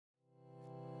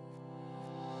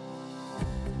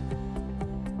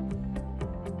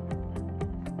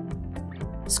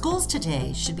Schools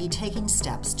today should be taking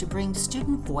steps to bring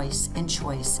student voice and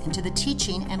choice into the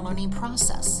teaching and learning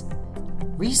process.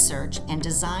 Research and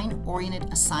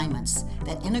design-oriented assignments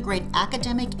that integrate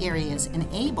academic areas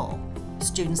enable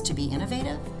students to be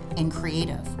innovative and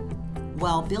creative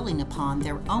while building upon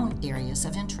their own areas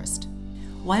of interest.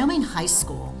 Wyoming High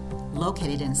School,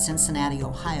 located in Cincinnati,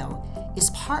 Ohio, is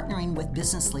partnering with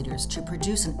business leaders to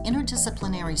produce an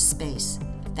interdisciplinary space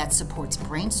that supports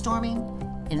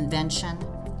brainstorming, invention,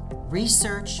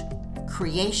 research,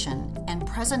 creation, and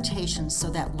presentation so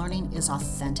that learning is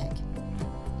authentic.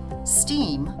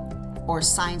 STEAM, or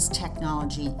Science,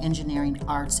 Technology, Engineering,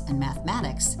 Arts, and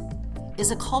Mathematics,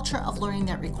 is a culture of learning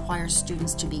that requires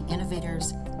students to be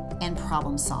innovators and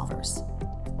problem solvers.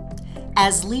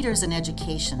 As leaders in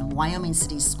education, Wyoming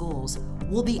City Schools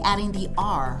will be adding the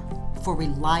R for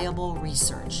reliable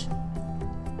research.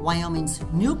 Wyoming's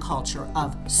new culture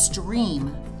of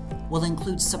STREAM will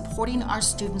include supporting our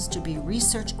students to be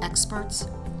research experts,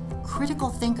 critical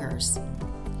thinkers,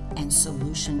 and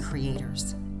solution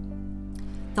creators.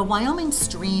 The Wyoming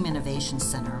STREAM Innovation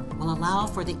Center will allow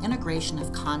for the integration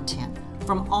of content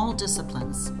from all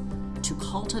disciplines to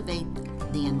cultivate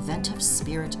the inventive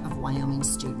spirit of Wyoming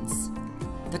students.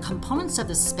 The components of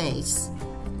the space,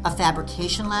 a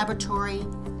fabrication laboratory,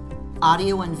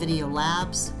 audio and video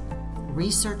labs,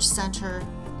 research center,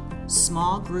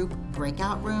 small group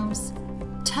breakout rooms,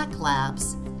 tech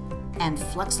labs, and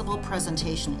flexible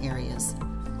presentation areas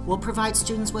will provide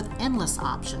students with endless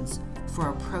options for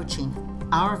approaching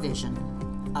our vision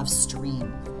of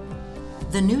STREAM.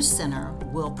 The new center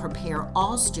will prepare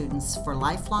all students for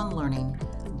lifelong learning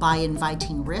by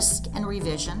inviting risk and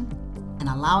revision and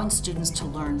allowing students to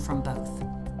learn from both.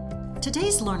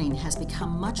 Today's learning has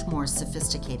become much more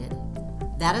sophisticated.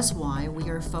 That is why we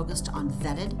are focused on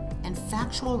vetted and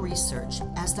factual research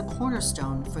as the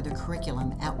cornerstone for the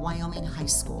curriculum at Wyoming High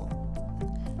School.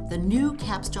 The new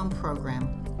capstone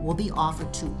program will be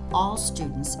offered to all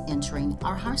students entering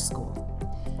our high school.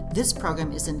 This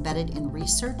program is embedded in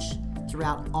research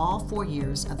throughout all 4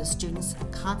 years of the students'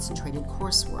 concentrated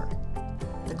coursework.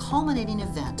 The culminating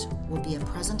event will be a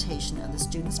presentation of the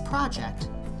students' project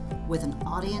with an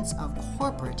audience of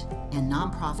corporate and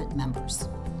nonprofit members.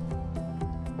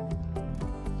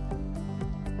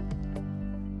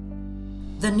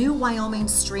 The new Wyoming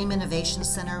STREAM Innovation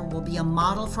Center will be a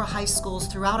model for high schools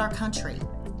throughout our country,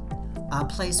 a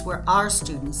place where our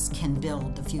students can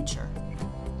build the future.